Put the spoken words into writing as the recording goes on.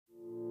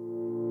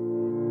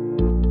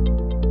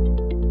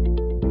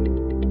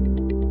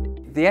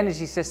The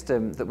energy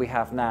system that we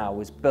have now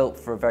was built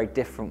for a very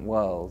different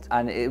world,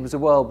 and it was a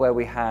world where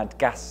we had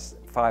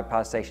gas-fired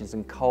power stations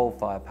and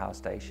coal-fired power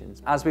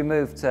stations. As we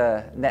move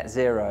to net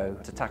zero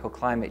to tackle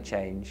climate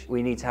change,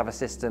 we need to have a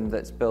system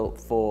that's built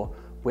for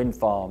wind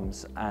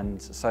farms and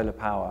solar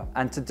power.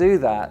 And to do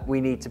that, we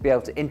need to be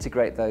able to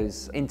integrate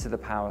those into the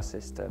power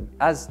system.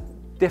 As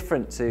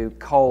different to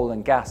coal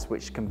and gas,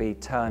 which can be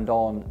turned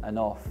on and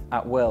off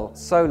at will,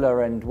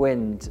 solar and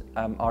wind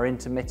are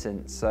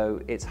intermittent, so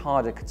it's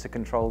harder to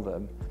control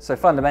them. So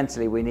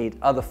fundamentally, we need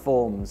other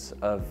forms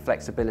of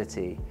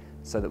flexibility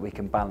so that we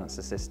can balance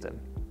the system.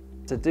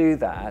 To do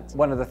that,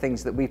 one of the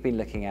things that we've been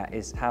looking at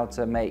is how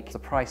to make the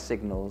price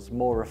signals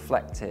more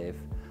reflective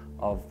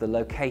of the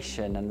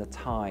location and the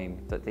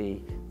time that the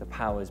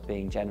power is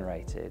being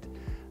generated.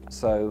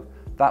 So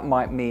that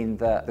might mean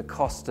that the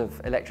cost of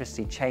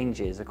electricity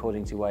changes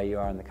according to where you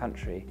are in the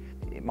country.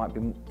 It might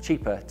be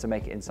cheaper to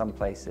make it in some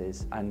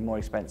places and more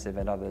expensive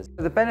in others.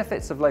 The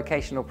benefits of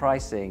locational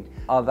pricing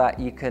are that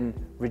you can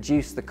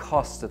reduce the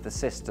cost of the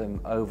system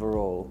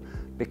overall,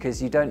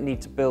 because you don't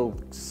need to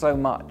build so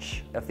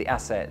much of the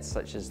assets,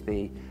 such as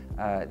the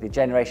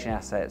generation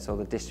assets or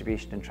the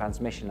distribution and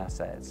transmission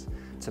assets,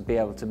 to be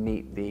able to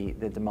meet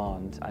the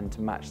demand and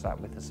to match that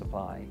with the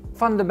supply.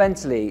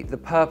 Fundamentally, the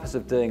purpose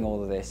of doing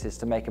all of this is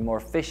to make a more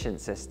efficient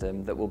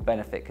system that will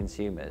benefit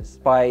consumers.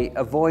 By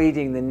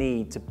avoiding the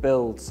need to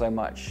build so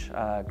much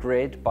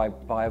grid, by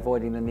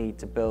avoiding the need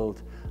to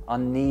build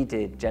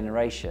unneeded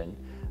generation,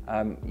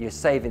 you're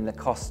saving the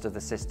cost of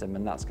the system,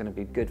 and that's going to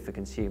be good for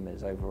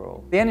consumers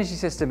overall. The energy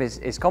system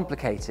is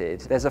complicated.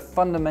 There's a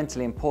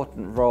fundamentally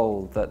important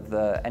role that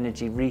the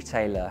energy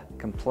retailer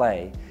can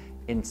play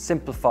in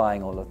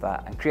simplifying all of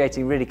that and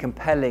creating really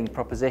compelling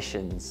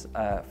propositions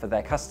for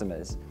their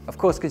customers. Of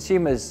course,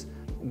 consumers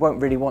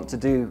won't really want to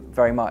do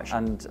very much,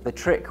 and the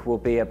trick will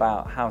be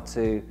about how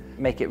to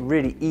make it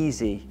really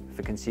easy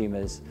for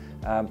consumers,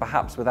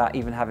 perhaps without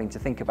even having to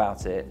think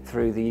about it,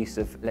 through the use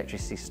of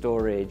electricity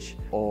storage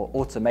or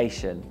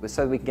automation,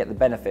 so that we can get the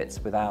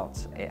benefits without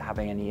it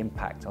having any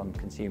impact on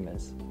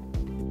consumers.